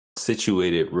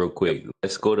situated real quick.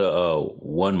 Let's go to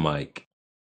one mic.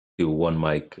 Do one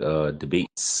mic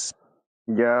debates.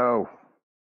 Yo,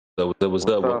 So what's what's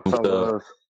up? up, Welcome to fellas?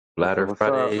 Ladder What's up?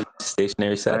 Friday,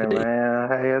 Stationary Hey, Saturday. man.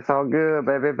 Hey, it's all good,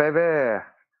 baby, baby.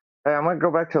 Hey, I'm gonna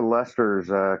go back to Lester's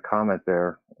comment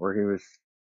there, where he was,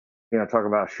 talking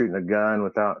about shooting a gun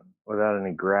without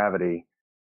any gravity.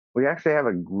 We actually have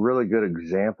a really good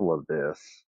example of this,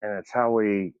 and it's how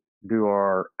we do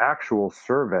our actual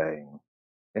surveying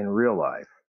in real life.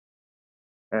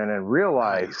 And in real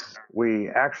life, Nice. we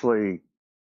actually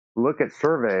look at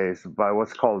surveys by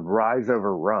what's called rise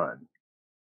over run.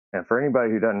 And for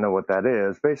anybody who doesn't know what that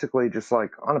is, basically just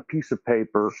like on a piece of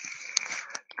paper,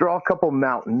 draw a couple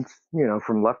mountains,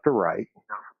 from left to right.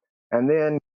 And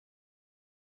then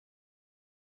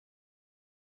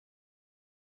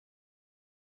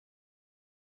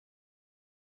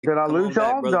did I Come lose on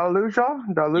back, y'all? Did brother. I lose y'all?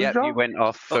 Did I lose Yep, you y'all? went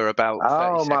off for about 30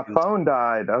 Oh, my seconds. phone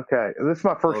died. Okay. This is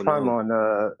my first Oh, time no.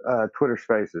 on Twitter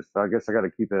Spaces. So I guess I got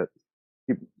to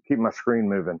keep my screen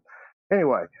moving.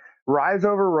 Anyway, rise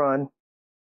over run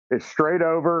is straight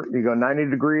over. You go 90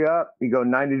 degree up, you go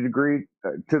 90 degree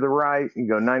to the right, you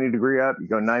go 90 degree up, you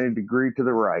go 90 degree to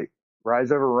the right.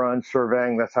 Rise over run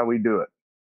surveying, that's how we do it.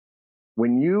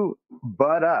 When you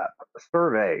butt up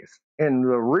surveys in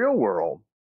the real world,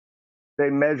 they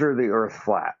measure the earth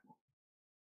flat.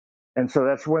 And so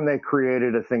that's when they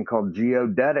created a thing called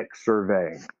geodetic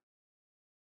surveying.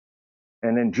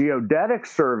 And in geodetic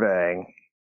surveying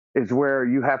is where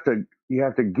you have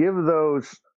to give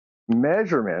those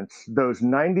measurements, those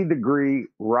 90 degree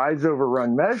rise over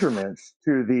run measurements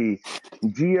to the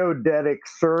geodetic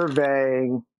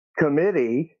surveying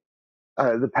committee,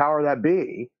 the power that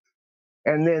be,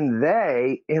 and then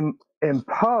they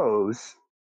impose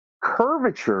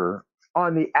curvature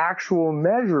on the actual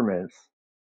measurements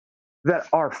that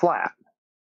are flat.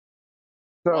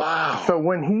 So, Wow. so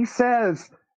when he says,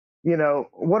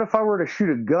 what if I were to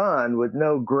shoot a gun with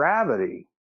no gravity?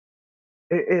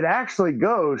 It actually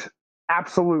goes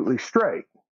absolutely straight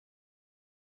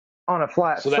on a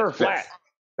flat So that's surface. flat.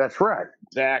 That's right.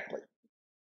 Exactly.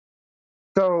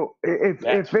 So That's if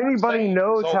what I'm anybody saying.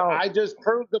 knows So how I just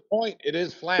proved the point. It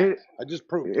is flat. it, I just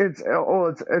proved it.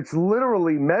 it's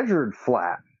literally measured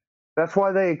flat. That's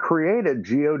why they created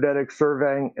geodetic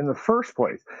surveying in the first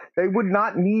place. They would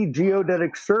not need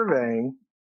geodetic surveying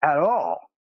at all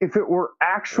if it were Well,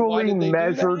 why actually did they do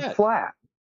measured that? flat.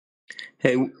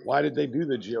 Hey, Why did they do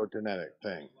the geogenetic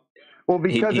thing? Well,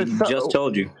 he, because he it's just so,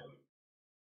 told you.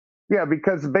 yeah,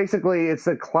 because basically it's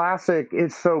a classic,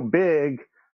 it's so big,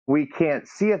 we can't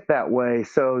see it that way.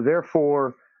 So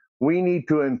therefore, we need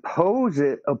to impose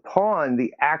it upon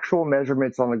the actual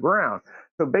measurements on the ground.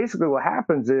 So basically what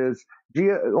happens is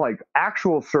like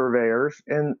actual surveyors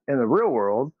in the real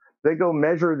world, they go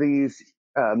measure these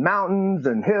mountains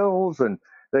and hills, and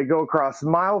they go across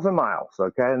miles and miles,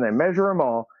 okay? And they measure them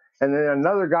all. And then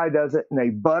another guy does it and they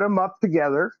butt them up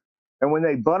together. And when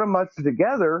they butt them up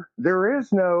together, there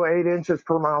is no 8 inches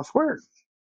per mile squared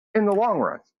in the long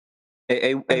run.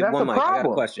 Hey, And that's one a mic. I got a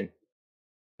problem. question.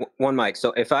 One mic.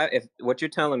 So if what you're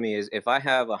telling me is if I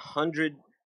have 100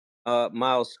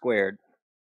 miles squared,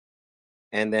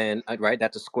 and then right,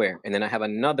 that's a square, and then I have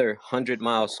another 100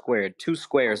 miles squared, two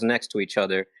squares next to each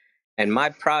other, and my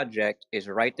project is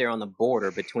right there on the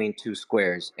border between two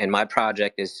squares, and my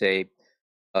project is say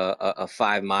a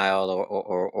 5 mile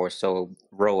or so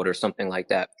road or something like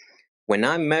that. When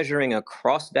I'm measuring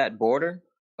across that border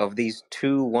of these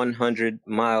two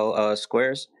 100-mile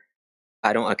squares,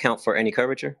 I don't account for any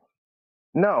curvature.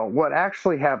 No, what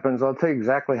actually happens, I'll tell you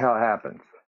exactly how it happens.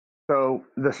 So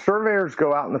the surveyors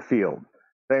go out in the field.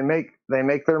 They make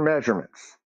their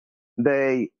measurements.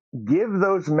 They give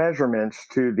those measurements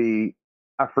to the,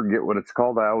 I forget what it's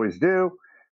called, I always do,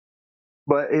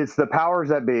 but it's the powers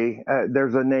that be.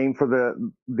 There's a name for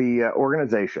the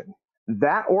organization.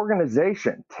 That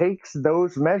organization takes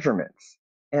those measurements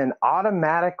and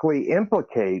automatically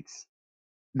implicates.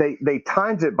 They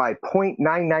times it by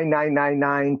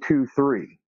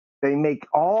 0.999923. They make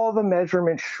all the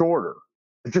measurements shorter,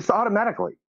 just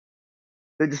automatically.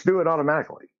 They just do it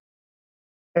automatically,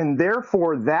 and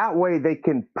therefore that way they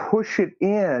can push it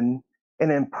in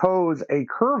and impose a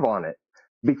curve on it,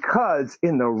 because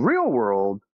in the real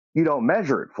world you don't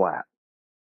measure it flat.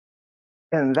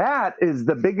 And that is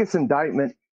the biggest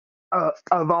indictment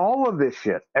of all of this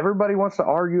shit. Everybody wants to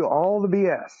argue all the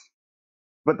BS.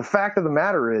 But the fact of the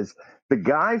matter is, the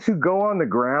guys who go on the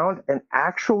ground and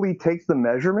actually take the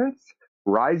measurements,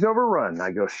 rise over run. I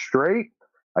go straight,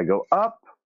 I go up,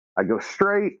 I go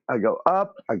straight, I go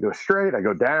up, I go straight, I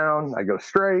go down, I go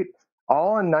straight,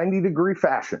 all in 90-degree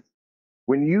fashion.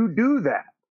 When you do that,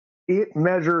 it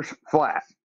measures flat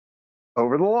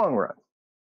over the long run.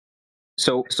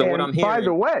 So what And I'm by hearing.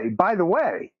 the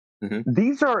way, Mhm.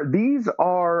 these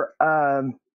are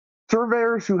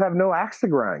surveyors who have no axe to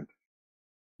grind.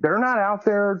 They're not out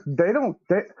there.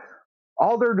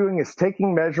 All they're doing is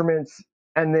taking measurements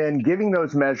and then giving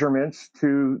those measurements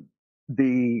to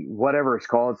the whatever it's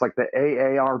called. It's like the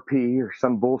AARP or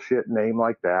some bullshit name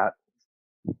like that.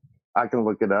 I can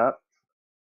look it up.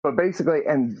 But basically,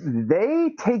 and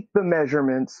they take the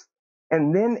measurements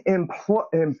and then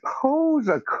impose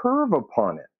a curve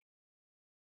upon it.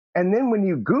 And then when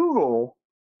you Google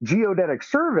geodetic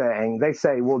surveying, they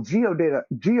say, well,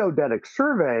 geodetic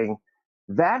surveying,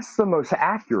 that's the most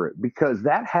accurate because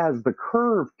that has the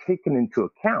curve taken into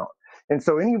account. And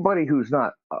so anybody who's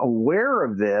not aware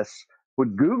of this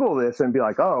would Google this and be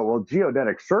like, oh, well,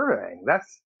 geodetic surveying,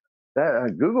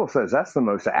 Google says that's the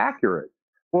most accurate.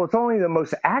 Well, it's only the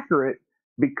most accurate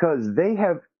because they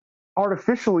have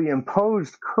artificially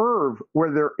imposed curve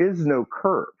where there is no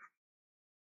curve.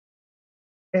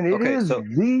 And it Okay, is so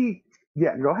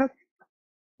yeah, go ahead.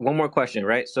 one more question,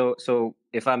 right? So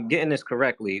if I'm getting this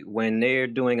correctly, when they're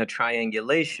doing a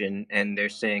triangulation and they're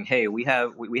saying, "Hey, we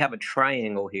have a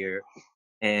triangle here,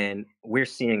 and we're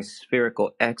seeing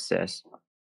spherical excess,"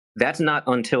 that's not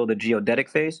until the geodetic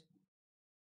phase.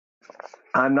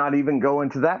 I'm not even going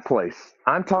to that place.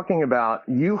 I'm talking about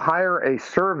you hire a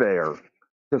surveyor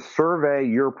to survey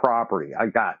your property. I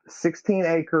got 16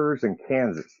 acres in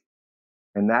Kansas.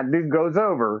 And that dude goes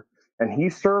over and he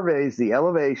surveys the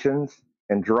elevations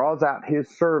and draws out his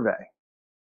survey.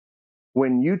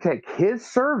 When you take his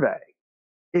survey,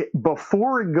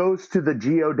 before it goes to the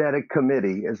geodetic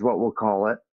committee, is what we'll call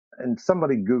it. And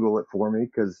somebody Google it for me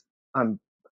because I'm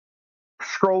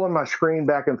scrolling my screen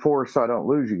back and forth so I don't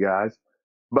lose you guys.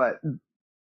 But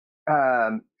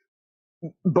um,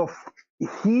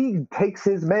 he takes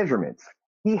his measurements.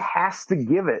 He has to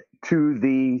give it to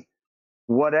the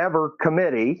whatever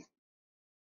committee,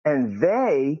 and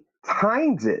they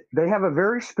times it. They have a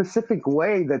very specific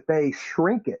way that they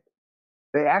shrink it.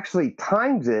 They actually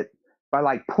times it by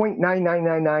like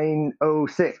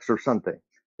 0.999906 or something.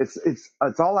 It's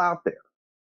all out there.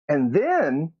 And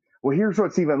then, well, here's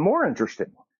what's even more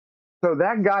interesting. So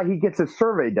that guy, he gets his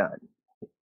survey done.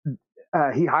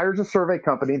 He hires a survey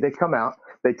company. They come out.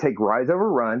 They take Rise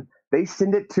Over Run. They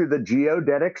send it to the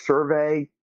Geodetic Survey,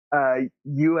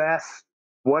 U.S.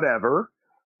 whatever.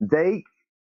 They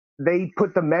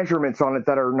put the measurements on it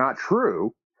that are not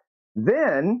true.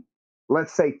 Then,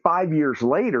 let's say 5 years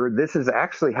later, this is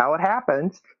actually how it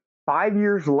happens. 5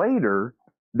 years later,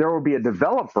 there will be a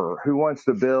developer who wants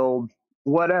to build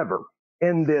whatever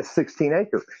in this 16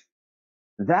 acres.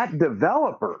 That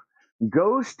developer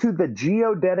goes to the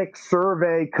Geodetic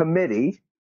Survey Committee,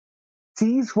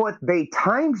 sees what they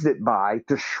times it by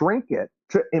to shrink it,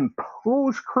 to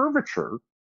impose curvature,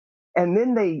 and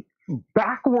then they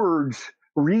backwards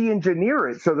re-engineer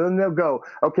it. So then they'll go,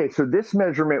 okay, so this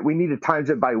measurement, we need to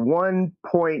times it by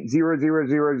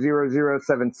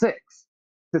 1.00000076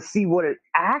 to see what it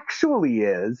actually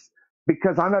is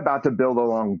because I'm about to build a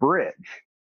long bridge.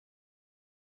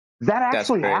 That That's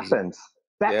actually crazy. happens.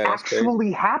 That Yeah, that's crazy.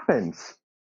 actually happens.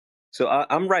 So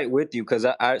I'm right with you because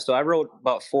I wrote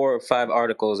about 4 or 5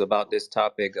 articles about this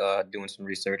topic, doing some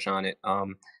research on it.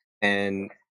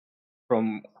 And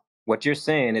from what you're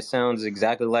saying, it sounds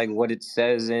exactly like what it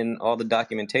says in all the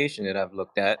documentation that I've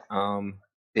looked at.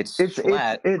 It's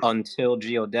flat It's until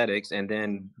geodetics, and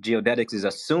then geodetics is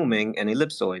assuming an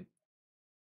ellipsoid.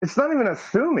 it's not even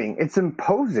assuming, it's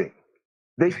imposing.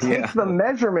 They take Yeah, the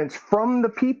measurements from the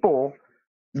people,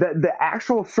 the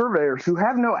actual surveyors who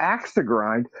have no axe to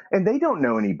grind, and they don't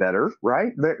know any better,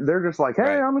 right? They're just like, hey,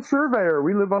 right. I'm a surveyor.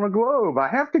 We live on a globe. I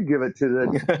have to give it to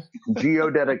the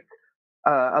geodetic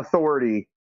authority.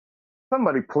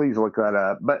 Somebody please look that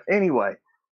up. But anyway,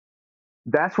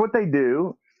 that's what they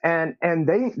do, and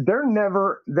they're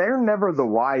never the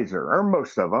wiser, or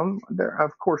most of them.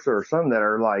 Of course there are some that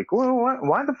are like, well,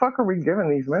 why the fuck are we giving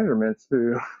these measurements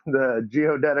to the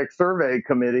Geodetic Survey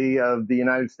Committee of the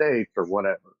United States or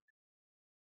whatever?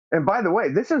 And by the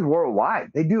way, this is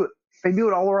worldwide. They do it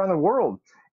all around the world.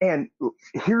 And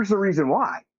here's the reason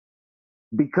why.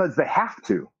 Because they have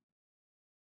to.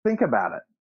 Think about it.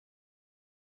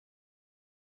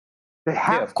 They Yeah,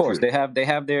 have of course to. they They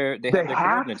have their have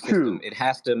coordinate system. to. It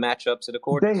has to match up to the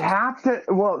coordinate They system. have to.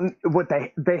 Well, what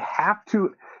they have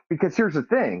to, because here's the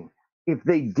thing. If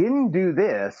they didn't do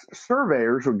this,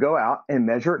 surveyors would go out and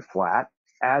measure it flat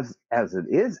as it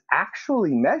is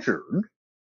actually measured.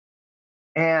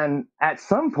 And at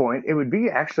some point, it would be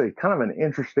actually kind of an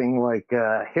interesting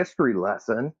history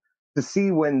lesson to see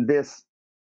when this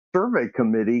survey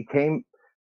committee came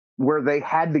where they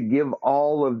had to give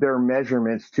all of their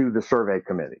measurements to the survey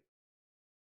committee.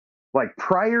 Like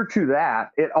prior to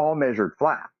that, it all measured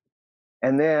flat.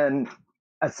 And then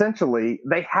essentially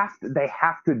they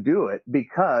have to do it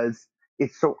because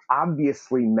it's so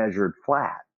obviously measured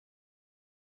flat.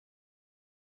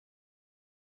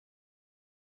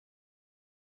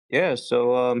 Yeah.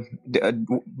 So,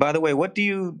 by the way, what do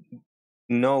you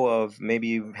know of? Maybe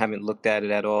you haven't looked at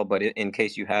it at all, but in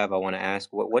case you have, I want to ask,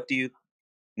 what do you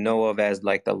know of as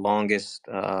like the longest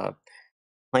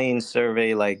plane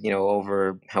survey, like,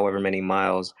 over however many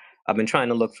miles? I've been trying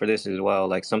to look for this as well,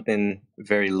 like something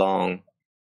very long.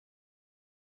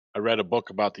 I read a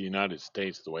book about the United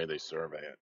States, the way they survey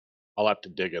it. I'll have to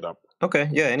dig it up. Okay,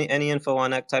 yeah. Any info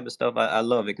on that type of stuff? I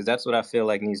love it because that's what I feel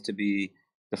like needs to be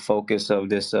the focus of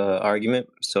this argument.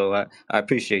 So I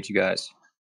appreciate you guys.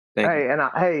 Thank you.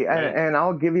 And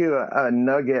I'll give you a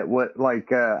nugget. What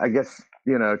like I guess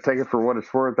take it for what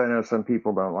it's worth. I know some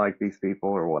people don't like these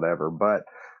people or whatever, but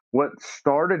what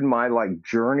started my like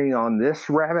journey on this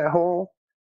rabbit hole.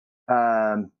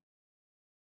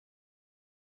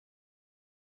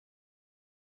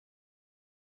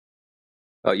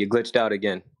 Oh, you glitched out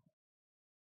again.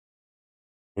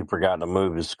 He forgot to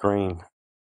move his screen.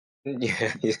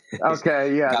 Yeah.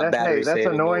 Okay, yeah, Got battery that's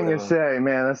saving annoying mode to on. say,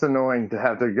 man. That's annoying to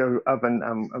have to go up and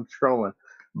I'm scrolling,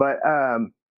 but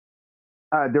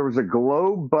there was a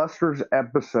Globebusters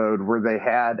episode where they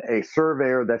had a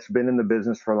surveyor that's been in the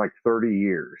business for like 30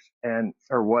 years and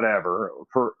or whatever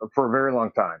for a very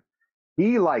long time.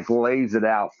 He like lays it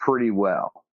out pretty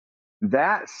well.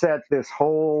 That set this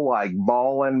whole like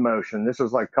ball in motion. This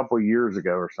was like a couple years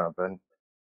ago or something,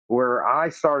 where I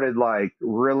started like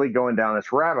really going down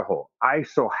this rabbit hole. I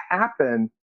so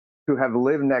happen to have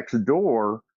lived next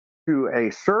door to a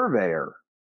surveyor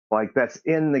like that's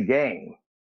in the game.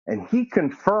 And he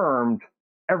confirmed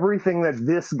everything that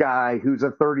this guy, who's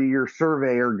a 30-year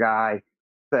surveyor guy,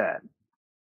 said.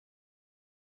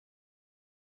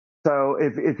 So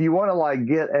if you want to like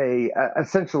get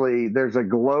essentially there's a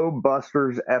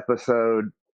Globebusters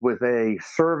episode with a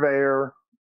surveyor.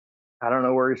 I don't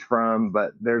know where he's from,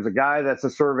 but there's a guy that's a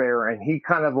surveyor and he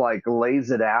kind of like lays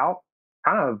it out,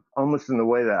 kind of almost in the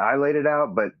way that I laid it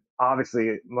out, but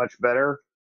obviously much better.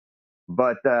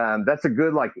 But that's a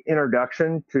good like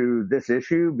introduction to this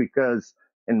issue because,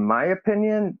 in my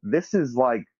opinion, this is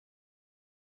like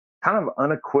kind of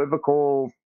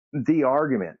unequivocal the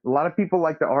argument. A lot of people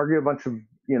like to argue a bunch of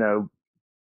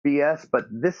BS, but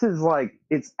this is like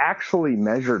it's actually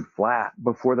measured flat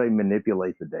before they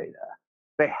manipulate the data.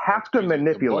 They have to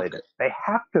manipulate it. They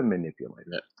have to manipulate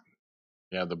it.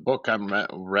 Yeah, the book I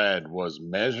read was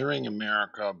Measuring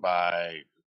America by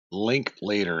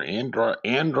Linklater,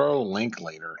 Andrew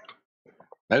Linklater.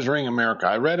 Measuring America.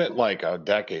 I read it like a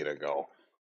decade ago,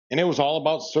 and it was all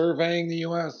about surveying the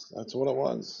U.S. That's what it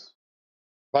was.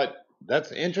 But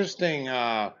that's interesting,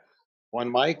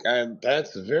 one, Mike.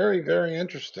 That's very, very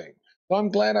interesting. So I'm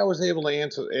glad I was able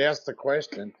to ask the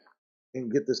question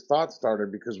and get this thought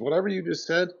started because whatever you just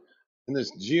said in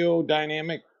this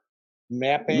geodynamic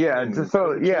mapping Yeah, and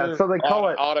so they call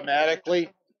it automatically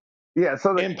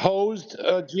imposed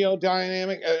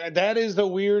geodynamic. That is the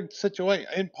weird situation.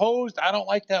 Imposed. I don't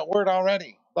like that word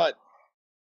already. But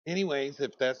anyways,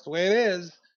 if that's the way it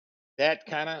is, that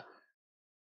kind of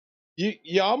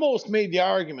you almost made the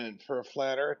argument for a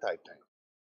flat Earth, I think.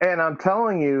 And I'm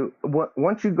telling you,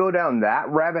 once you go down that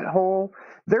rabbit hole,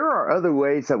 there are other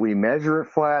ways that we measure it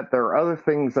flat. There are other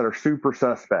things that are super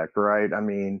suspect, right? I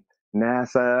mean,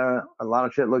 NASA, a lot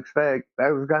of shit looks fake.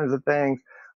 Those kinds of things.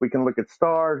 We can look at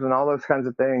stars and all those kinds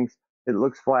of things. It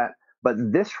looks flat. But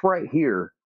this right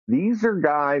here, these are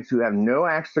guys who have no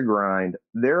axe to grind.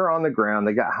 They're on the ground.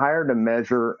 They got hired to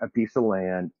measure a piece of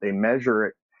land. They measure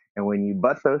it. And when you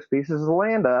butt those pieces of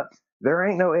land up, there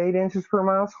ain't no 8 inches per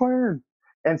mile squared.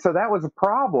 And so that was a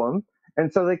problem.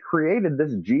 And so they created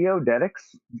this geodetic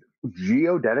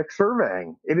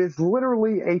surveying. It is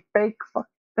literally a fake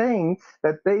thing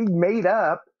that they made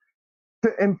up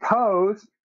to impose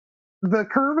the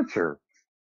curvature.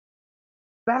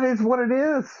 That is what it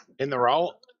is. And they're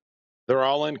all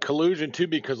in collusion too,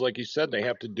 because like you said, they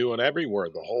have to do it everywhere,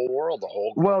 the whole world, the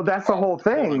whole. Well, that's the whole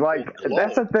thing. Like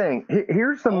that's the thing.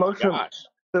 Here's the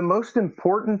most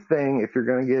important thing if you're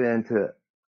going to get into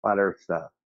flat Earth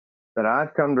stuff that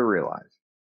I've come to realize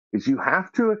is you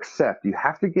have to accept, you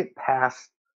have to get past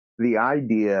the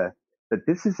idea that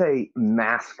this is a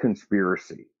mass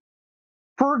conspiracy.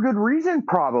 For a good reason,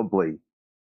 probably.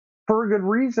 For a good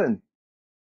reason.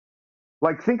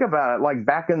 Like, think about it. Like,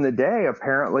 back in the day,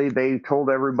 apparently, they told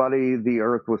everybody the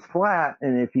Earth was flat.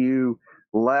 And if you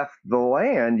left the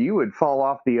land, you would fall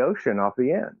off the ocean off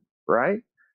the end, right?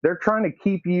 They're trying to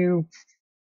keep you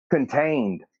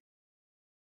contained.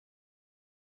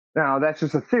 Now, that's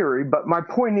just a theory, but my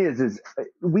point is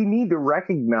we need to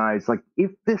recognize, like,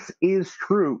 if this is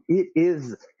true, it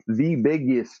is the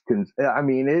biggest, I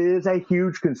mean, it is a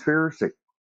huge conspiracy.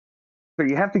 So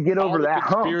you have to get All over the that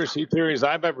hump. conspiracy theories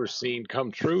I've ever seen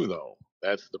come true, though.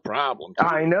 That's the problem, too.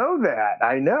 I know that.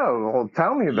 I know. Well,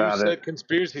 tell me You about it. said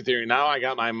conspiracy theory. Now I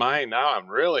got my mind. Now I'm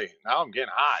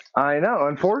getting hot. I know. I'm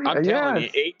Unfortunately, telling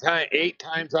yes. you, eight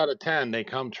times out of 10, they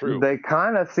come true. They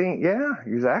kind of think, yeah,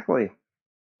 exactly.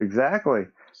 Exactly.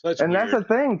 Such And that's weird. the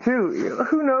thing, too.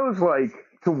 Who knows, like,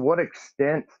 to what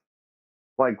extent,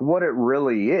 like, what it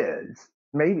really is.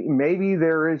 Maybe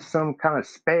there is some kind of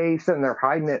space and they're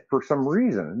hiding it for some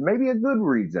reason. Maybe a good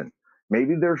reason.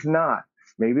 Maybe there's not.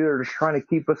 Maybe they're just trying to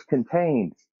keep us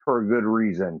contained for a good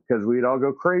reason because we'd all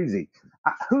go crazy.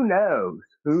 Who knows?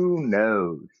 Who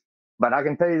knows? But I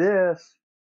can tell you this.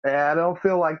 I don't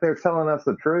feel like they're telling us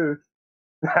the truth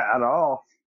at all.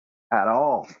 At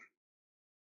all.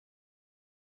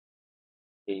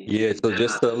 Yeah, so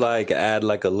just to like add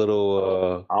like a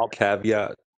little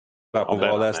caveat I'll of bet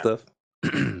all on that stuff.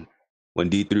 When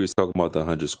D3 is talking about the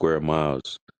 100 square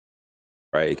miles,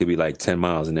 right? It could be like 10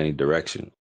 miles in any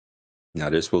direction. Now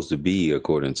they're supposed to be,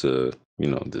 according to,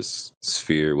 this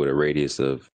sphere with a radius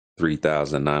of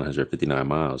 3,959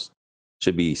 miles,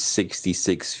 should be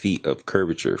 66 feet of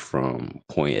curvature from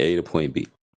point A to point B,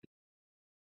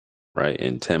 right?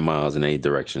 And 10 miles in any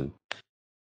direction,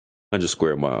 100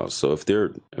 square miles. So if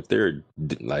they're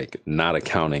like not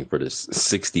accounting for this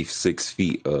 66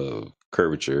 feet of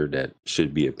curvature that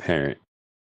should be apparent,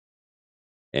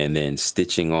 and then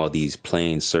stitching all these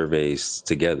plane surveys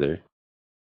together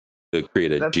to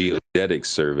create a geodetic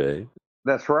survey.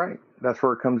 That's right. That's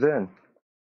where it comes in.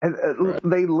 And Right.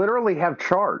 they literally have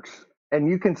charts, and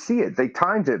you can see it. They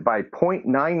times it by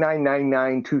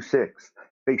 0.999926.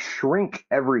 They shrink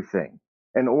everything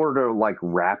in order to like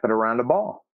wrap it around a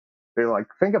ball. They like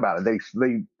think about it.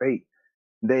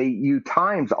 They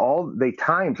times all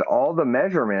the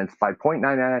measurements by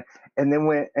 0.99, and then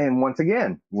once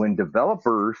again, when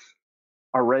developers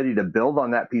are ready to build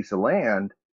on that piece of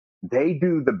land, they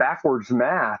do the backwards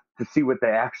math to see what they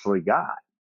actually got.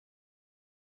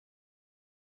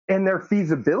 And their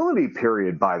feasibility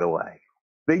period, by the way,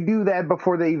 they do that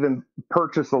before they even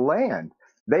purchase the land.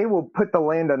 They will put the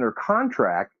land under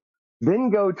contract, then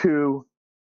go to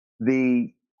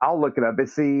I'll look it up.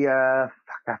 It's I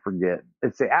forget.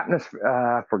 It's the atmosphere.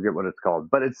 I forget what it's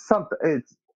called, but it's something.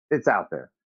 It's out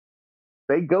there.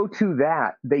 They go to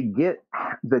that. They get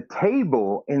the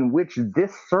table in which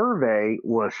this survey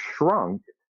was shrunk,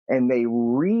 and they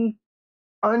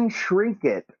unshrink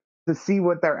it to see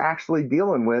what they're actually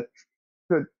dealing with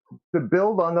to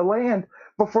build on the land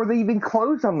before they even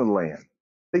close on the land.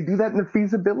 They do that in the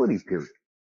feasibility period.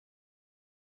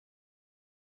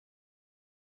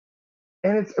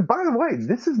 And it's, by the way,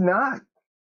 this is not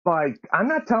like, I'm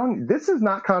not telling you, this is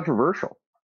not controversial.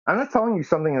 I'm not telling you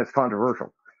something that's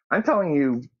controversial. I'm telling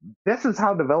you, this is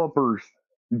how developers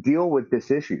deal with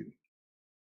this issue.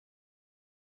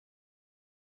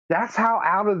 That's how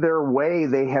out of their way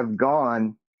they have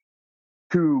gone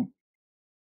to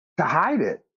hide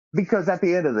it. Because at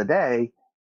the end of the day,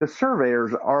 the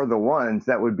surveyors are the ones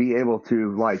that would be able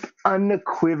to like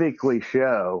unequivocally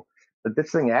show that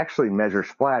this thing actually measures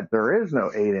flat. There is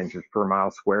no 8 inches per mile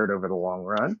squared over the long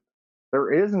run.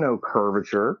 There is no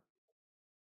curvature.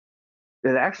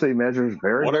 It actually measures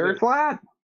very flat.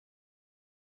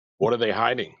 What are they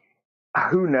hiding?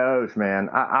 Who knows, man?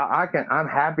 I'm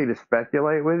happy to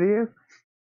speculate with you,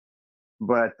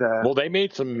 but well, they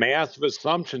made some massive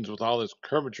assumptions with all this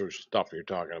curvature stuff you're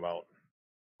talking about.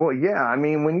 Well, yeah, I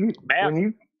mean when you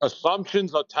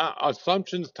assumptions times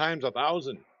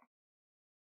 1,000,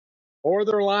 or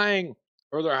they're lying,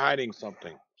 or they're hiding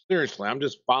something. Seriously, I'm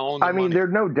just following. I mean,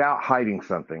 there's no doubt hiding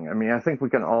something. I mean, I think we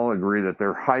can all agree that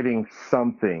they're hiding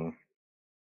something.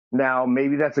 Now,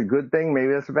 maybe that's a good thing.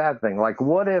 Maybe that's a bad thing. Like,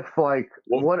 what if, like,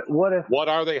 what if? What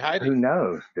are they hiding? Who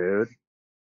knows, dude?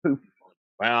 Well,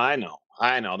 I know.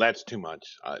 That's too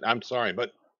much. I'm sorry,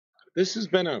 but this has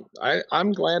been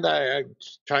I'm glad I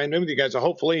chimed in with you guys.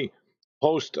 Hopefully,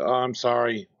 I'm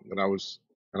sorry that I was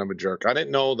kind of a jerk. I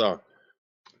didn't know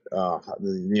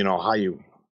how you.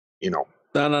 No,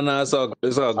 it's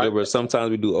all good, but sometimes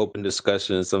we do open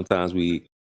discussions. Sometimes we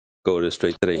go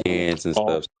straight to the hands and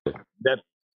stuff.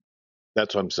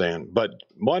 That's what I'm saying. But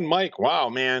one Mike, wow,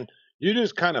 man, you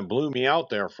just kind of blew me out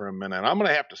there for a minute. I'm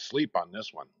gonna have to sleep on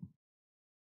this one.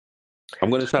 I'm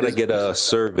gonna try to get a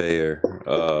surveyor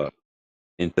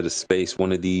into the space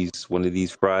one of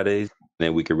these Fridays, and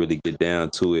then we can really get down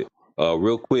to it.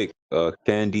 Real quick,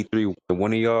 can D3, can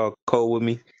one of y'all code with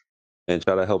me and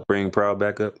try to help bring Proud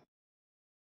back up?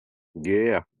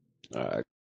 Yeah. All right,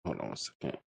 hold on a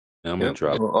second. I'm gonna Yep,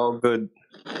 drop. we're all good.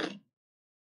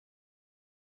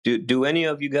 Do any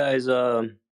of you guys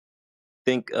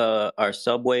think our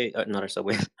subway, not our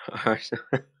subway, our,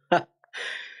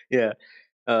 yeah.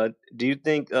 Do you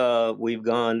think we've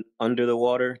gone under the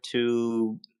water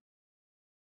to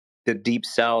the deep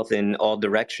south in all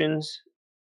directions?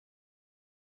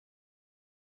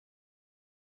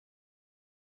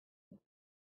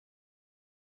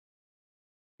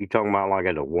 You talking about like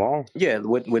at a wall? Yeah,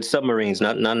 with submarines,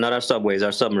 not our subways,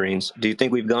 our submarines. Do you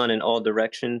think we've gone in all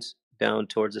directions down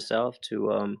towards the south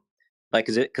to like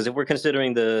is it because if we're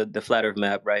considering the flat Earth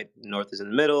map, right? North is in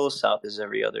the middle, south is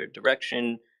every other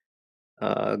direction,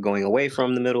 going away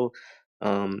from the middle.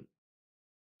 Um,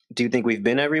 do you think we've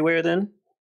been everywhere then?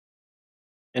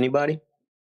 Anybody?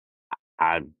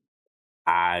 I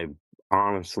I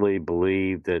honestly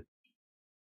believe that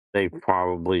they've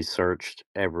probably searched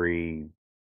every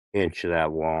inch of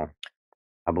that wall.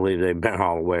 I believe they've been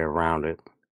all the way around it.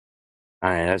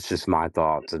 I mean, that's just my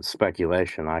thoughts. It's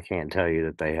speculation. I can't tell you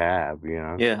that they have, you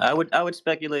know. Yeah, I would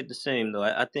speculate the same though.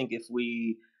 I think if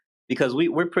we because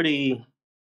we're pretty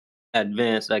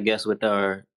advanced, I guess, with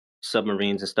our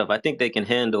submarines and stuff. I think they can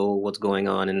handle what's going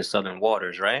on in the southern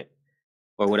waters, right?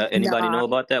 Or would anybody Nah, know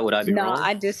about that? Would I be no, wrong?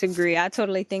 I disagree. I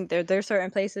totally think there's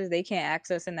certain places they can't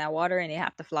access in that water and they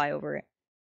have to fly over it.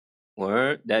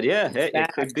 Word that yeah, hey,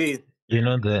 it could Facts. be. You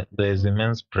know, there is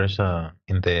immense pressure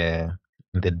in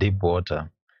the deep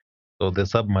water, so the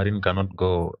submarine cannot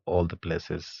go all the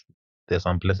places. There's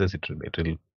some places it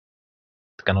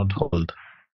cannot hold.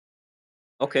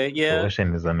 Okay, The yeah,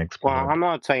 ocean is Well, unexplored. I'm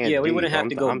not yeah. saying We wouldn't deep. have I'm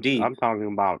to go deep. I'm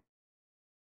talking about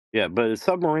yeah, but a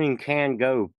submarine can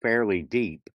go fairly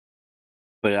deep.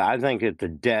 But I think at the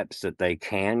depths that they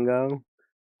can go,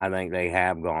 I think they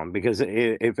have gone because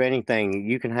if anything,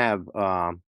 you can have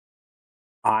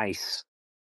ice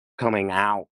coming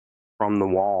out from the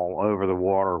wall over the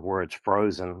water where it's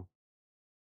frozen,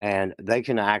 and they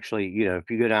can actually, you know,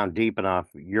 if you go down deep enough,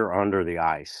 you're under the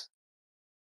ice,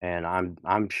 and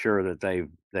I'm sure that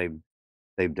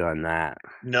they've done that.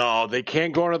 No, they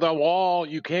can't go under the wall.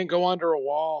 You can't go under a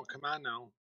wall. Come on now.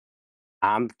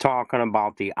 I'm talking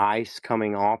about the ice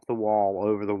coming off the wall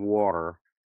over the water.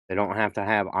 They don't have to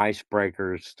have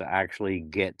icebreakers to actually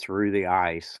get through the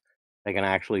ice. They can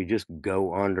actually just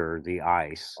go under the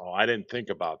ice. Oh, I didn't think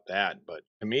about that. But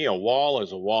to me, a wall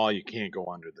is a wall. You can't go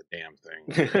under the damn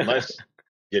thing unless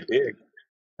you dig.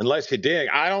 Unless you dig.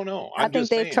 I don't know. I I'm think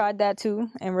just they've saying. tried that too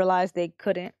and realized they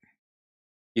couldn't.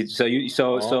 So you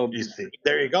so Oh, so you see.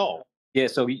 There you go. yeah.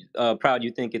 So proud.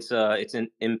 You think it's an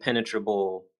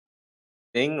impenetrable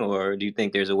thing, or do you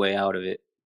think there's a way out of it?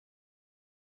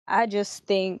 I just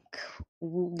think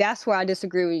that's where I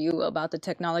disagree with you about the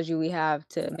technology we have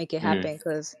to make it Hmm. happen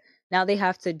because now they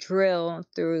have to drill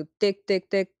through thick,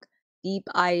 deep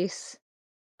ice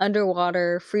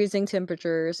underwater, freezing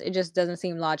temperatures. It just doesn't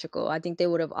seem logical. I think they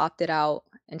would have opted out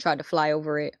and tried to fly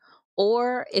over it.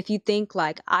 Or if you think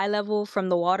like eye level from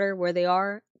the water where they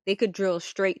are, they could drill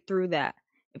straight through that.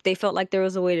 If they felt like there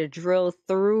was a way to drill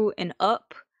through and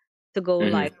up to go Hmm.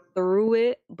 like through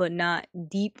it, but not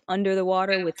deep under the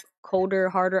water with colder,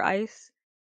 harder ice,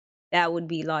 that would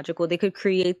be logical. They could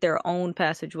create their own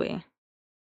passageway.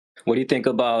 What do you think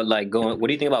about like going? What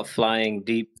do you think about flying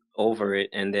deep over it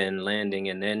and then landing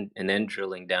and then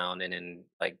drilling down and then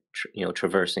like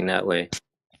traversing that way?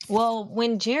 Well,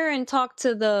 when Jaren talked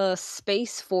to the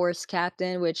Space Force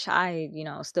captain, which I,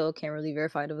 still can't really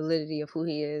verify the validity of who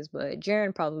he is, but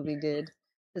Jaren probably did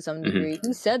to some Hmm. degree.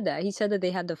 He said that. He said that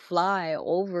they had to fly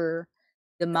over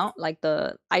the mount, like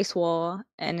the ice wall,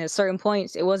 and at certain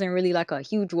points, it wasn't really like a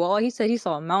huge wall. He said he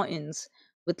saw mountains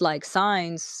with like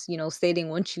signs, stating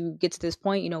once you get to this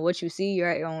point, what you see, you're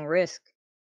at your own risk,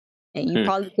 and you Hmm.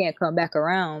 probably can't come back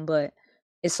around. But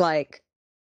it's like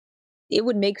it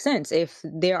would make sense if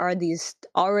there are these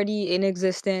already in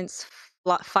existence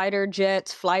fighter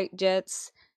jets, flight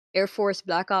jets, Air Force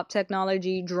Black Ops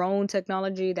technology, drone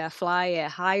technology that fly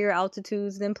at higher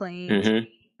altitudes than planes, Hmm.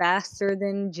 faster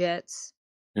than jets,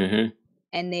 Hmm.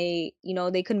 and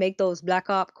they could make those Black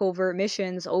Ops covert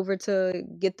missions over to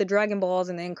get the Dragon Balls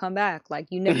and then come back. Like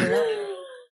you never know.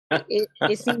 It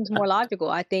seems more logical.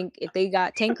 I think if they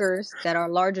got tankers that are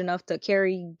large enough to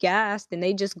carry gas, then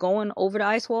they just going over the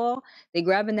ice wall. They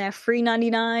grabbing that free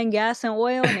 99 gas and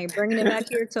oil, and they bringing it back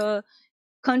here to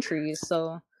countries.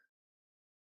 So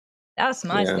that's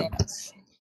my Yeah, stance.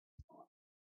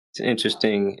 it's an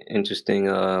interesting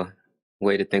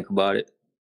way to think about it.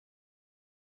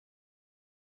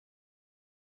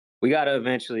 We gotta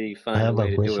eventually I find a have a way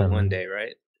to do it one question. day,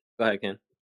 right? Go ahead, Ken.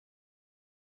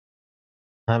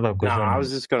 I have a No, I was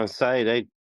question. just gonna say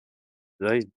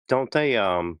they don't they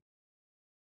I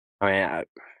mean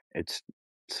it's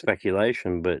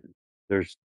speculation, but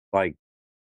there's like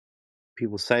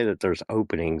people say that there's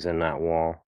openings in that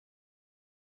wall.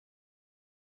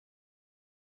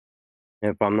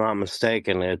 If I'm not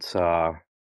mistaken, it's I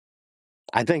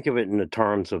think of it in the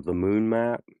terms of the moon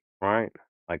map, right?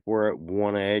 Like we're at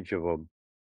one edge of a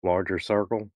larger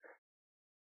circle.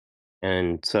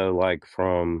 And so like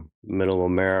from middle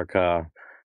America,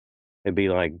 it'd be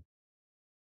like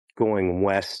going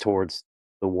west towards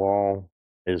the wall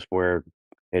is where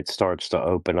it starts to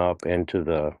open up into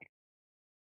the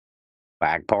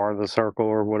back part of the circle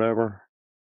or whatever.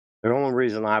 The only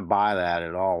reason I buy that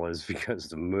at all is because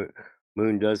the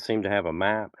moon does seem to have a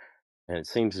map, and it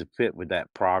seems to fit with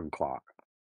that prog clock.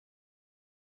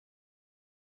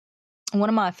 One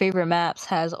of my favorite maps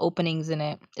has openings in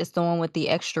it. It's the one with the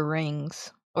extra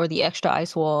rings or the extra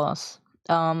ice walls.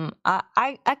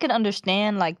 I can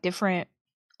understand like different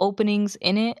openings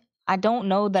in it. I don't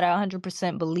know that I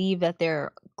 100% believe that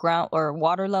they're ground or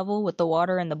water level with the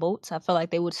water and the boats. I feel like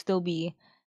they would still be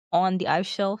on the ice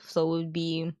shelf, so it would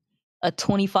be a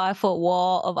 25-foot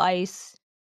wall of ice,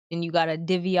 and you got a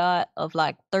divot of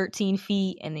like 13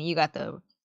 feet, and then you got the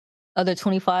other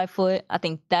 25-foot. I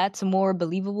think that's more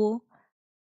believable.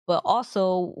 But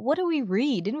also, what did we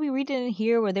read? Didn't we read it in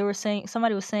here where they were saying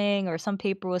somebody was saying or some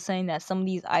paper was saying that some of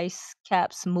these ice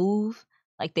caps move,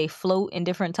 like they float in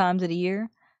different times of the year?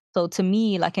 So to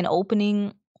me, like an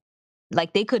opening,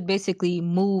 like they could basically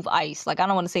move ice. Like I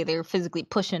don't want to say they're physically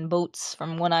pushing boats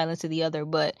from one island to the other,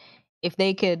 but if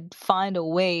they could find a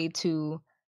way to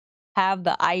have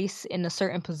the ice in a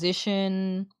certain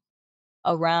position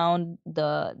around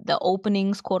the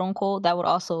openings, quote unquote, that would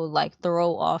also like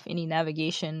throw off any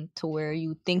navigation to where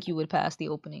you think you would pass the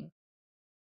opening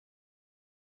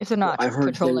if they're Well, not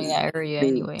patrolling that area they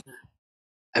anyway.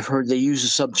 I've heard they use the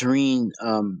subterranean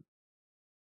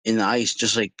in the ice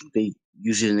just like they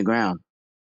use it in the ground.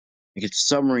 Like it's a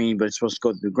submarine, but it's supposed to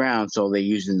go to the ground, so they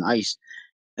use it in the ice.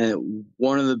 And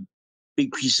one of the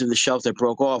big pieces of the shelf that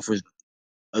broke off was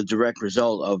a direct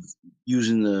result of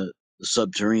using the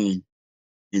subterranean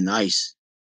in the ice.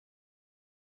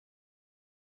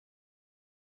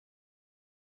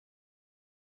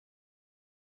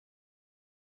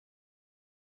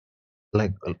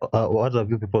 Like, what have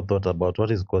you people thought about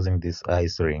what is causing this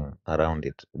ice ring around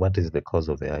it? What is the cause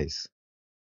of the ice?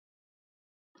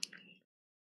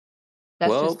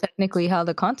 That's just Well, technically how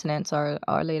the continents are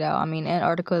laid out. I mean,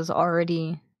 Antarctica is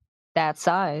already that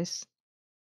size.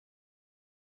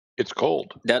 It's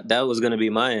cold. that was gonna be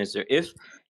my answer. If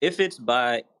it's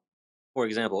by, for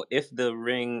example, if the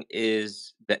ring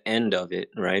is the end of it,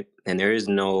 right, and there is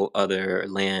no other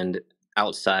land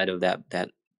outside of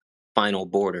that final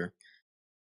border,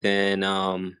 then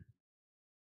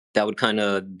that would kind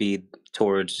of be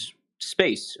towards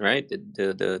space, right?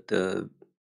 The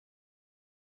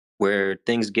where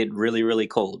things get really really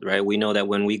cold, right? We know that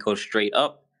when we go straight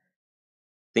up,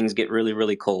 things get really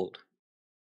really cold.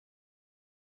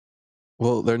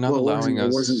 Well, they're not Well, allowing it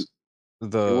us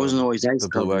wasn't always ice the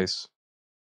blue covered. ice.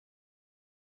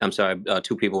 I'm sorry,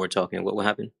 two people were talking. What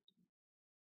happened?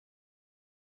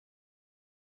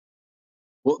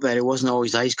 Well, that it wasn't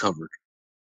always ice covered.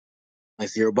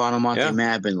 Like the Urbanamante Yeah,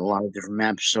 map and a lot of different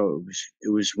maps, so it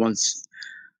was once,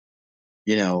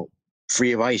 you know,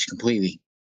 free of ice completely,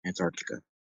 Antarctica,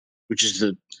 which is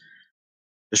the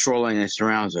shoreline that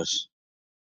surrounds us.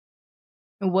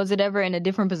 Was it ever in a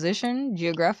different position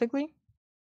geographically?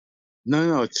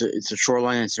 No, it's a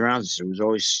shoreline that surrounds us. It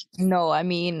was No, I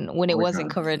mean when it always wasn't around.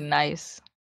 covered in ice.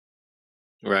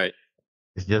 right.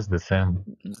 It's just the same.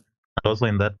 And also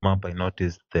in that map, I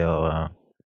noticed there are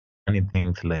many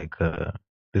things like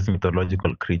these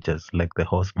mythological creatures, like the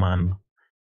horseman,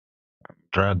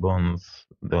 dragons.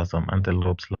 There were some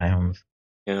antelopes, lions.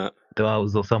 Yeah. There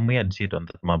was some weird shit on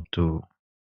that map too.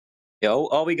 Yeah,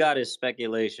 all we got is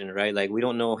speculation, right? Like we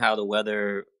don't know how the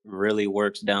weather really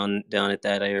works down at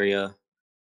that area.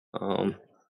 Um,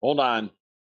 Hold on.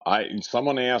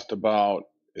 Someone asked about,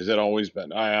 is it always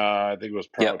been? I think it was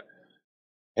yep. Proud.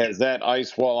 Has that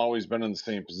ice wall always been in the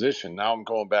same position? Now I'm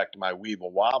going back to my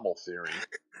Weeble Wobble theory.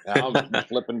 Now I'm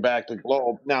flipping back to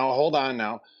globe. Now hold on.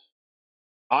 Now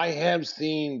I have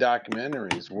seen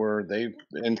documentaries where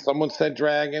and someone said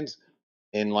dragons,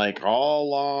 and like all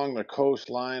along the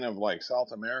coastline of like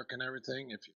South America and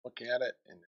everything. If you look at it,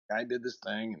 and the guy did this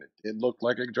thing, and it did look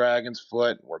like a dragon's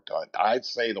foot. I'd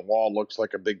say the wall looks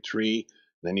like a big tree.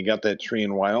 Then you got that tree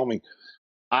in Wyoming.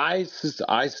 I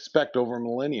suspect over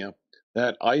millennia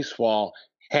that ice wall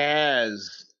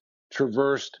has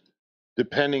traversed,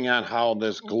 depending on how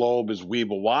this globe is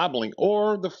weeble wobbling,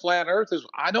 or the flat Earth is.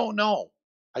 I don't know.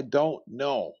 I don't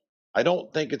know. I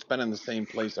don't think it's been in the same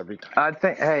place every time. I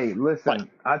think, hey, But listen,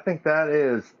 I think that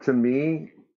is, to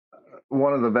me,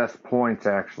 one of the best points,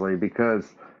 actually, because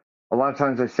a lot of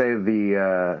times they say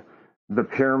the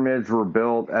pyramids were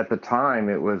built at the time.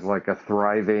 It was like a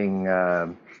thriving,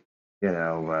 you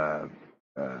know,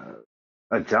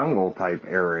 a jungle type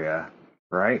area,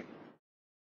 right?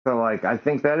 So, like, I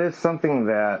think that is something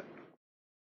that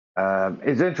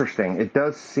is interesting. It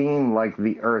does seem like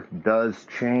the Earth does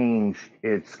change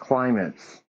its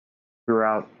climates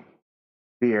throughout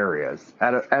the areas,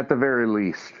 at the very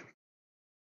least.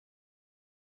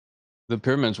 The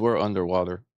pyramids were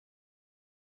underwater.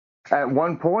 At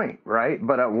one point, right?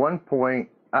 But at one point,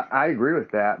 I agree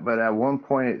with that. But at one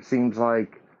point, it seems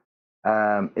like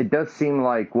it does seem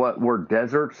like what were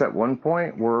deserts at one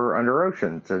point were under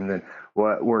oceans, and then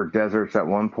what were deserts at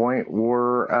one point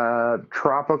were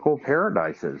tropical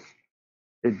paradises.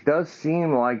 It does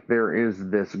seem like there is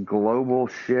this global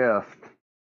shift,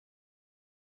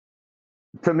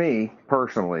 to me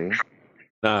personally,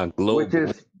 Nah, which global.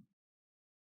 is,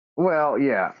 well,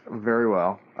 yeah, very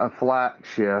well, a flat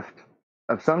shift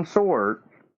of some sort.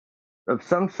 Of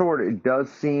some sort, it does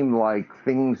seem like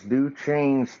things do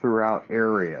change throughout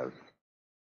areas.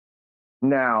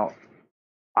 Now,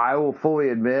 I will fully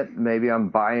admit, maybe I'm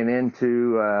buying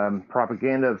into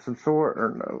propaganda of some sort,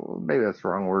 or no, maybe that's the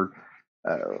wrong word.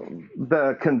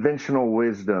 The conventional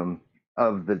wisdom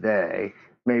of the day.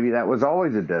 Maybe that was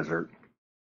always a desert,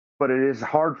 but it is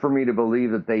hard for me to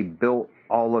believe that they built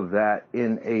all of that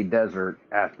in a desert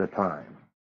at the time.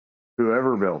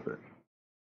 Whoever built it.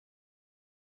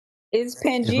 Is It's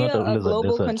not Pangea a always a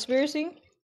global desert. conspiracy,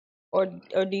 or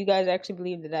do you guys actually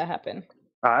believe that happened?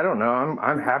 I don't know.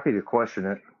 I'm happy to question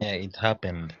it. Yeah, it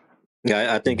happened.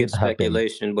 Yeah, I It think did it's happen.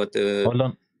 speculation, but Hold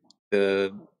on.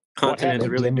 the what continents happened?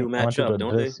 Let, really let do me. I match wanted to up,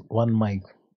 don't they? address one mic.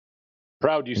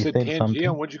 Proud, you You said said Pangea.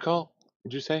 something. What'd you call?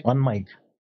 What'd you say? One mic.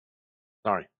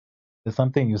 Sorry. There's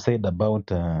something you said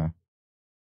about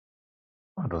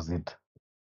what was it?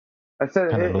 I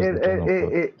said Kind of lost the train of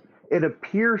thought. it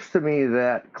appears to me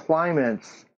that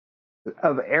climates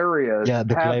of areas Yeah,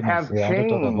 the climates. have Yeah, I want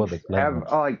to talk about the changed, have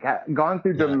climates. like gone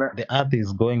through Yeah, the Earth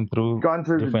is going through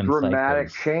different dramatic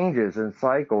cycles. changes and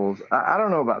cycles. I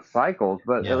don't know about cycles,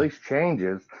 but at Yeah, least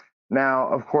changes. Now,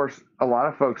 of course, a lot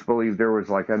of folks believe there was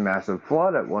like a massive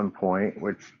flood at one point,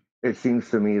 which it seems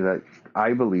to me that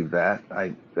I believe that.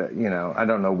 I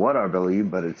don't know what I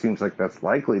believe, but it seems like that's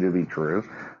likely to be true,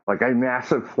 like a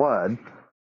massive flood.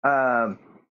 Um,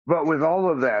 but with all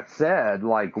of that said,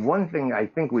 like one thing I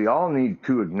think we all need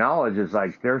to acknowledge is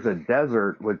like there's a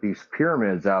desert with these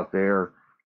pyramids out there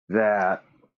that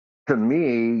to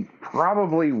me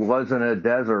probably wasn't a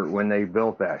desert when they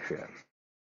built that shit.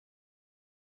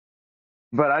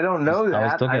 But I don't know I was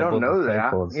that. I talking don't about the know that.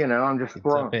 cycles. I'm just It's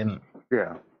throwing. happened.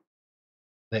 Yeah.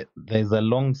 There's a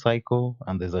long cycle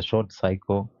and there's a short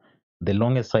cycle. The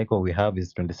longest cycle we have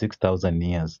is 26,000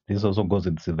 years. This also goes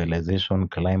with civilization,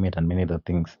 climate, and many other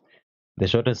things. The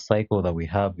shortest cycle that we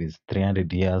have is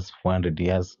 300 years, 400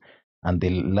 years, and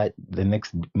the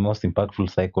next most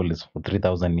impactful cycle is for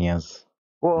 3,000 years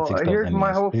and Well, here's 6,000 my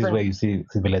years. whole This is where thing. you see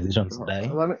civilizations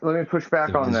die. Let me push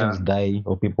back on Civilizations that. die,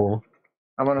 or people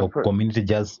I'm gonna or put community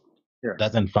just here.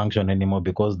 doesn't function anymore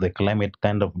because the climate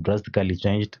kind of drastically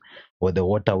changed, or the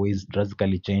waterways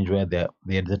drastically changed, where they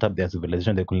had set up their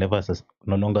civilization. They could never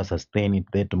no longer sustain it.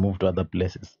 They had to move to other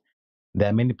places. There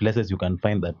are many places you can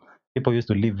find that people used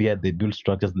to live here, they built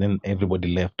structures, then everybody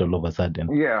left all of a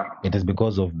sudden. Yeah. It is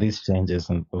because of these changes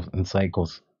in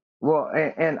cycles. Well,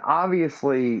 and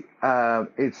obviously,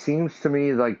 it seems to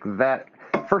me like that.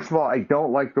 First of all, I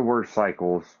don't like the word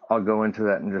cycles. I'll go into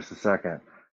that in just a second.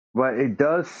 But it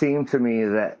does seem to me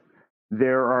that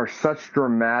there are such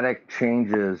dramatic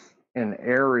changes in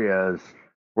areas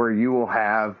where you will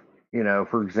have,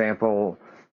 for example,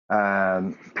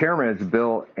 pyramids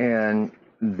built in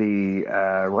the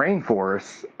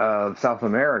rainforests of South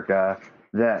America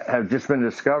that have just been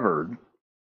discovered,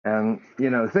 and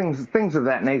things of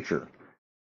that nature,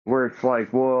 where it's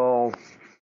like, well,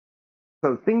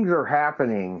 so things are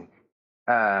happening,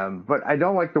 but I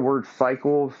don't like the word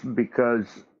cycles because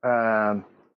I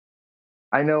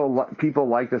know people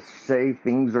like to say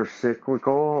things are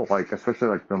cyclical, like especially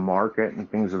like the market and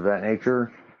things of that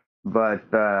nature, but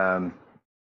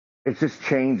it just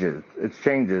changes. It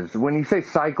changes. When you say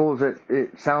cycles,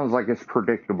 it sounds like it's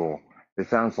predictable. It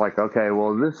sounds like, okay,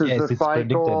 well, this is Yes, the it's cycle.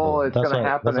 predictable. It's going to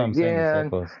happen That's what I'm saying. again.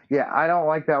 Cycles. Yeah, I don't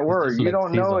like that It's word. just You like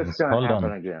don't know it's seasons. going to Hold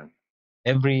happen on. again.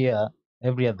 Every year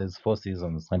there's 4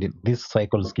 seasons, and these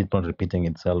cycles keep on repeating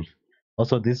itself.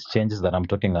 Also, these changes that I'm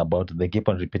talking about, they keep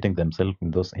on repeating themselves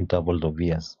in those intervals of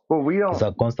years. Well, It's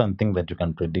a constant thing that you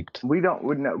can predict. we know,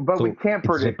 but we So can't it's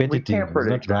predict. We repetitive. can't It's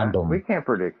not predict that. We random. can't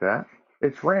predict that.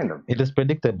 It's random. It is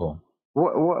predictable.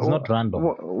 It's not random.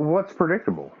 What's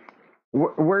predictable?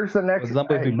 Where's the For next?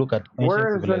 example, if you look at ancient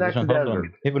Where is the next civilization, hold desert?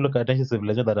 on. If you look at ancient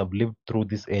civilization that have lived through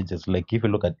these ages, like if you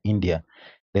look at India,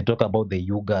 they talk about the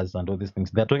yugas and all these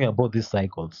things. They're talking about these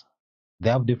cycles. They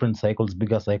have different cycles,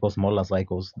 bigger cycles, smaller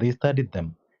cycles. They studied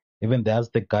them. Even the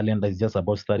Aztec calendar is just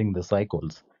about studying the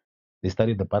cycles. They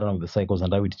study the pattern of the cycles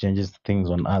and how it changes things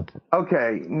on Earth.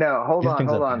 Okay, no, hold These on,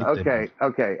 things are hold on. predictable.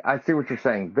 Okay, I see what you're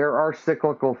saying. There are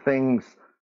cyclical things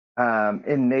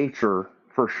in nature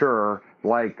for sure,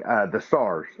 like the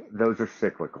stars. Those are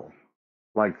cyclical.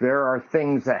 Like there are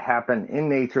things that happen in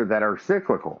nature that are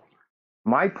cyclical.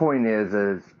 My point is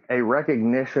a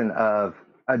recognition of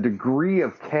a degree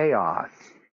of chaos,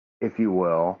 if you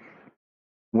will,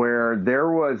 where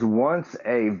there was once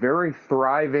a very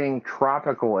thriving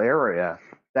tropical area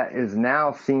that is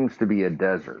now seems to be a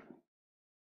desert.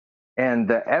 And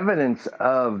the evidence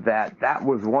of that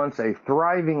was once a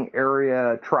thriving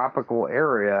area, tropical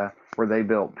area, where they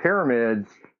built pyramids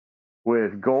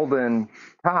with golden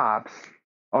tops,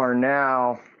 are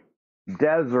now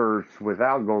deserts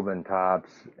without golden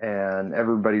tops, and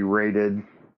everybody rated,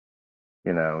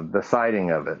 the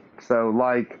sighting of it. So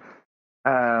like,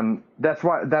 that's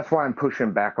why I'm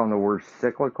pushing back on the word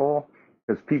cyclical,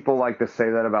 because people like to say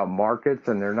that about markets,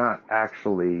 and they're not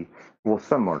actually. Well,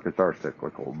 some markets are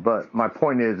cyclical, but my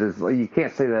point is you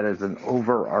can't say that as an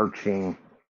overarching.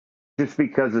 Just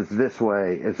because it's this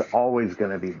way, it's always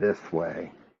going to be this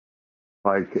way.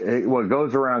 Like what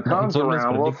goes around No, it's comes always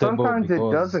around. Well, predictable sometimes it because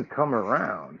doesn't come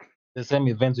around. the same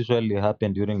events usually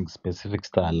happen during specific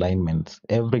star alignments.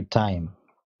 Every time,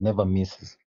 never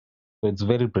misses. So it's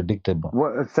very predictable.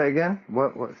 What? Say again?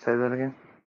 What? Say that again?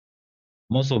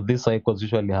 Most of these cycles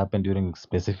usually happen during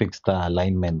specific star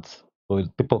alignments. So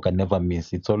people can never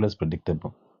miss. It's always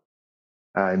predictable.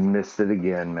 I missed it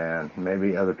again, man.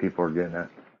 Maybe other people are getting it.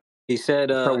 He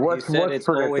said, So he said what's it's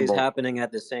always predictable? happening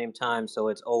at the same time, so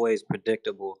it's always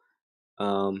predictable.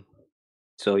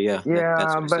 So yeah,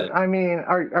 that's Yeah, what he but said. I mean,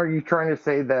 are you trying to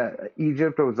say that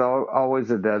Egypt was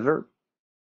always a desert?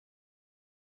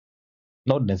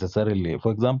 Not necessarily.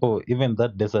 For example, even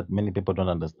that desert, many people don't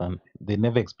understand. They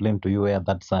never explain to you where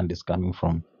that sand is coming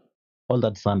from. All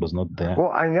that sand was not there.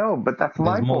 Well, I know, but that's There's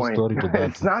my more point. story to that.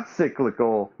 It's not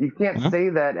cyclical. You can't Hmm? say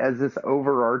that as this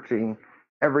overarching.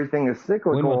 Everything is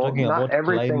When we're cyclical. talking Not about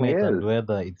everything climate and is.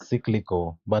 weather, it's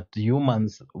cyclical. But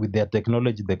humans, with their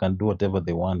technology, they can do whatever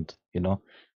they want.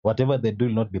 Whatever they do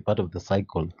will not be part of the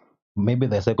cycle. Maybe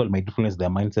the cycle might influence their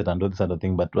mindset and all this other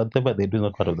thing, but whatever they do is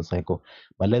not part of the cycle.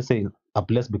 But let's say a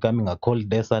place becoming a cold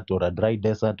desert or a dry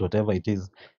desert, whatever it is,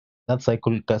 that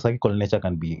cycle nature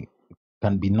can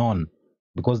be known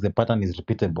because the pattern is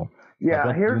repeatable. But Yeah,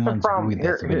 what here's the humans do problem. with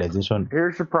their civilization,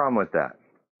 Here's the problem with that.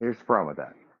 Here's the problem with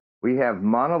that. We have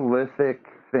monolithic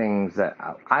things that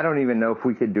I don't even know if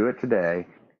we could do it today,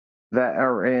 that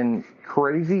are in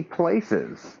crazy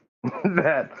places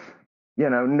that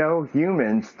no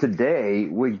humans today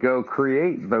would go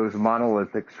create those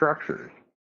monolithic structures.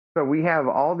 So we have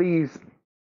all these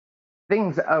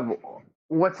things of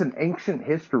what's an ancient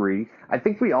history. I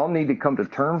think we all need to come to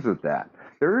terms with that.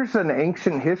 There's an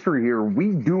ancient history here we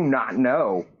do not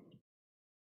know.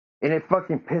 And it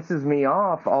fucking pisses me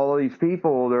off. All of these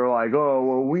people, they're like, oh,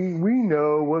 well, we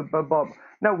know what, blah, blah.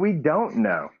 No, we don't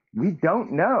know. We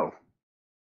don't know.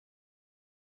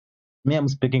 me, I'm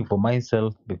speaking for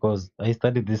myself because I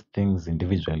study these things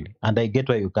individually and I get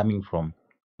where you're coming from.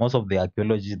 Most of the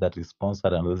archaeology that is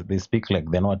sponsored and they speak like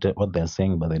they know what they're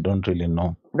saying, but they don't really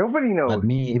know. Nobody But knows.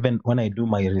 me, even when I do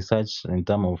my research in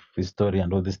terms of history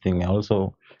and all this thing, I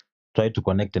also try to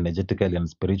connect energetically and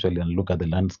spiritually and look at the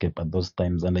landscape at those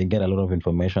times, and I get a lot of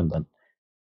information that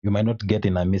you might not get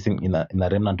in a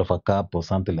remnant of a cup or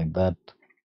something like that,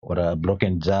 or a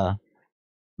broken jar.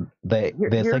 The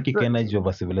Here's psychic the energy of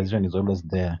a civilization is always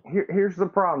there, here's the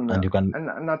problem and though, you can.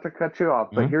 and not to cut you off,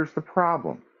 but Hmm? here's the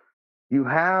problem. You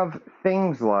have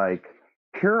things like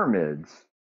pyramids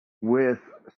with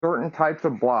certain types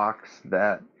of blocks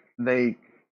that they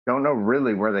don't know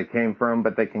really where they came from,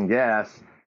 but they can guess.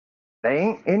 They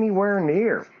ain't anywhere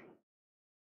near.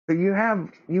 So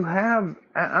I'm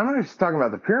not just talking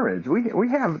about the pyramids. We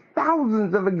have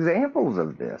thousands of examples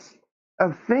of this,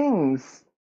 of things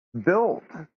built,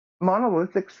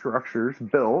 monolithic structures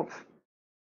built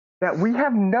that we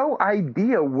have no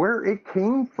idea where it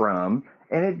came from,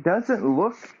 and it doesn't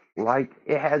look like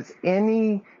it has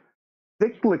any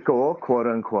cyclical, quote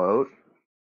unquote,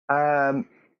 um,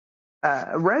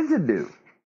 residue.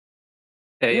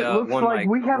 Hey, It looks one like mic.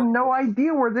 we have no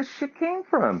idea where this shit came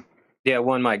from. Yeah,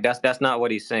 one mic. That's not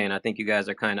what he's saying. I think you guys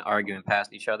are kind of arguing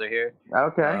past each other here.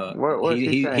 Okay, what's he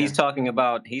He's saying?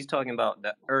 talking about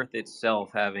the Earth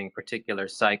itself having particular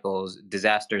cycles,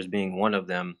 disasters being one of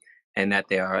them, and that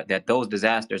those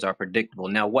disasters are predictable.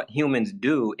 Now, what humans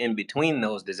do in between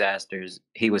those disasters,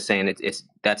 he was saying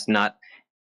that's not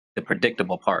the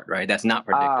predictable part, right? That's not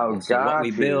predictable. Oh, So what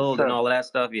we got you. build and So all of that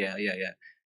stuff, yeah.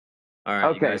 All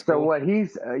right, you okay, guys so cool? what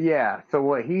he's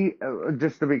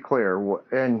just to be clear,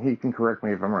 and he can correct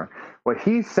me if I'm wrong. What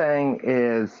he's saying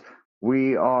is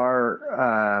we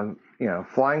are,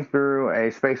 flying through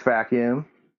a space vacuum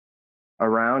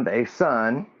around a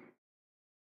sun,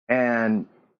 and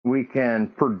we can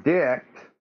predict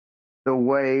the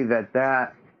way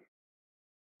that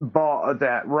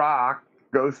rock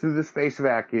goes through the space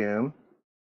vacuum,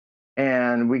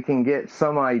 and we can get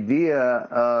some idea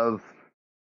of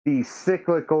the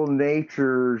cyclical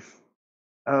natures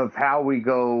of how we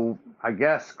go, I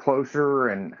guess, closer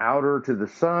and outer to the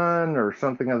sun or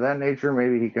something of that nature.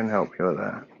 Maybe he can help you with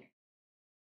that.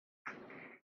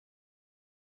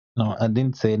 No, I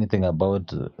didn't say anything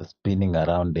about spinning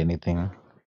around anything.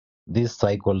 These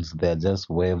cycles, they're just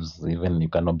waves. Even you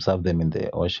can observe them in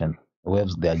the ocean.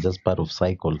 Waves, they are just part of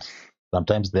cycles.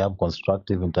 Sometimes they have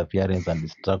constructive interference and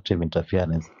destructive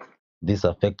interference. This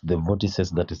affects the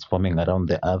vortices that is forming around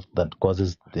the earth that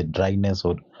causes the dryness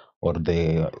or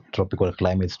the tropical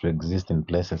climates to exist in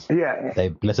places. Yeah. There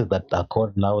are places that are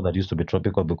cold now that used to be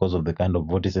tropical because of the kind of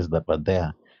vortices that were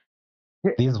there.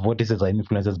 These vortices are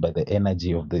influenced by the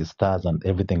energy of the stars and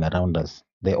everything around us.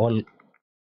 They all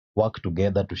work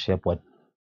together to shape what,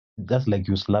 just like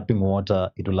you slapping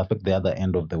water, it will affect the other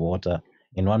end of the water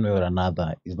in one way or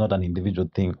another. It's not an individual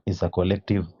thing, it's a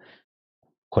collective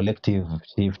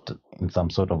shift in some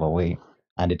sort of a way.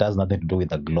 And it has nothing to do with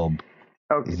the globe.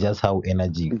 Okay. It's just how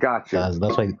energy Got you. does.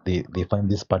 That's why they find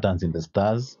these patterns in the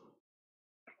stars.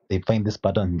 They find this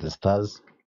pattern in the stars,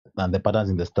 and the patterns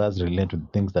in the stars relate to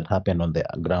things that happen on the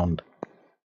ground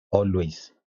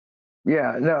always.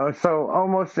 Yeah. No. So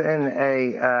almost in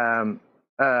a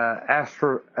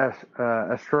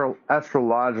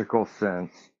astrological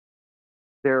sense,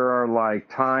 there are like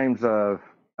times of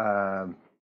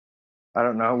I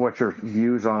don't know what your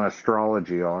views on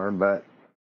astrology are, but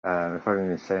if I'm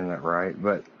even saying that right.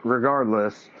 But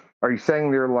regardless, are you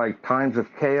saying there are like times of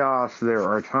chaos? There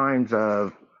are times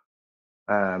of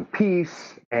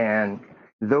peace, and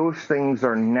those things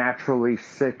are naturally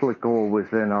cyclical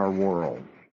within our world.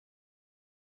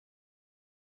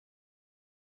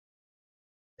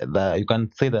 You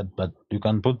can say that, but you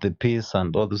can put the peace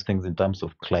and all those things in terms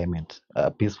of climate,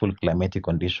 a peaceful climatic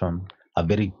condition, a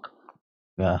very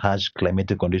harsh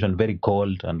climatic condition, very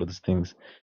cold, and all these things,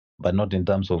 but not in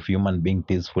terms of human being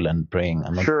peaceful and praying.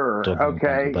 I'm not Sure. talking in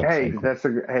terms of Okay. that Hey, cycle.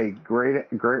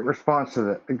 great response to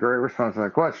that. Great response to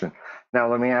that question. Now,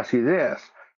 let me ask you this.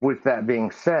 With that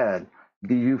being said,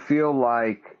 do you feel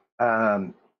like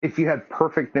if you had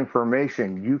perfect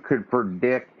information, you could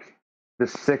predict the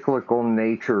cyclical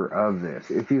nature of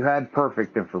this? If you had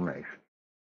perfect information,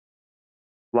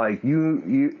 like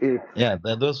if Yeah,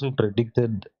 there are those who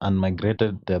predicted and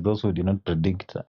migrated. There are those who did not predict